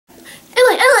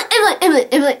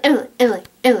Emily.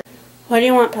 What do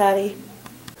you want, Patty?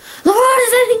 The world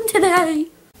is ending today.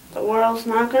 The world's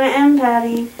not gonna end,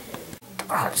 Patty. The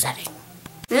world is ending.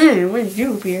 When did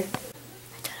you appear? I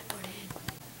teleported.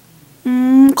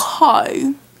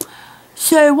 Okay.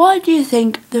 So, why do you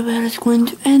think the world is going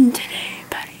to end today,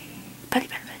 Patty? Patty.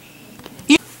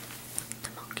 The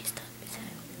monkeys done me so.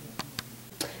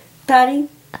 Patty?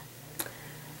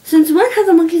 Since when have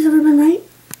the monkeys ever been right?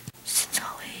 Since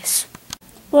always.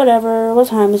 Whatever. What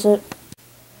time is it?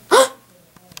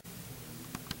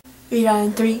 We die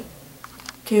in 3,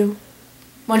 2,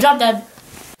 1. Drop dead.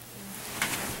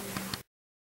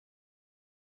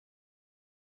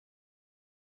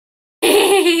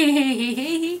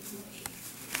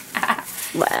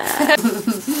 Wow.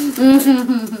 This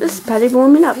is Patty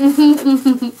warming up.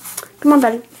 Come on,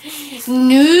 Patty.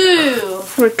 No.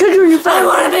 We're cooking your phone. I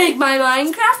want to make my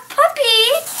Minecraft puppy.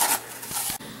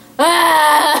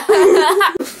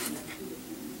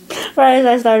 Right as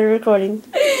I started recording.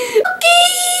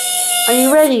 Are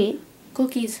you ready?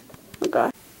 Cookies. Oh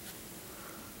gosh.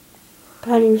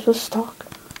 Patty, you're supposed to talk.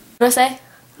 What do I say?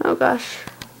 Oh gosh.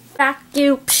 Rock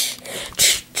you.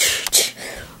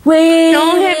 We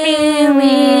Don't hit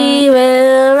me. We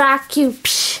will rock you.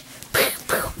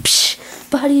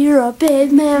 Buddy, you're a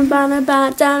big man. I'm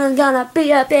gonna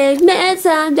be a big man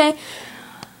someday.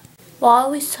 Why are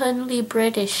we suddenly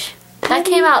British? That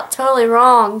came out totally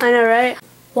wrong. I know, right?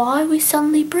 Why are we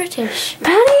suddenly British?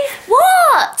 Patty?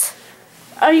 What?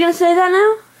 Are you gonna say that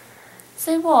now?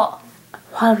 Say what?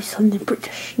 Why are we suddenly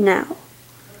British now?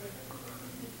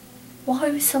 Why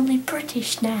are we suddenly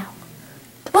British now?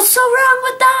 What's so wrong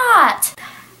with that?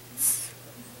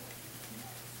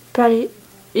 Patty,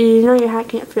 you know your hat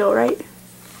can't feel, right?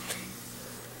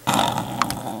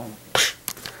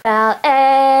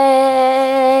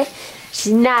 L.A.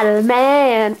 She's not a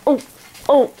man. Open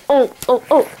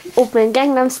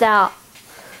Gangnam Style.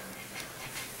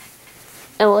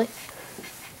 Emily.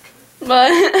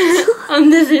 But I'm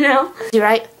dizzy now. You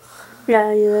right?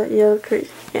 Yeah, you're crazy.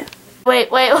 Yeah. Wait.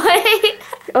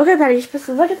 Okay, Patty, you're supposed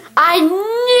to look at. I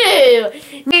knew!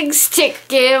 Wings,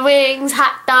 chicken wings,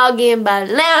 hot dog and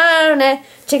bologna,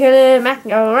 chicken and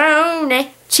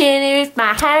macaroni, chili with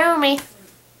my homie.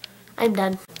 I'm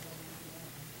done.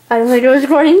 I don't think it was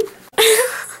recording.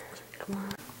 Come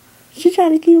on. She tried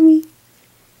to kill me.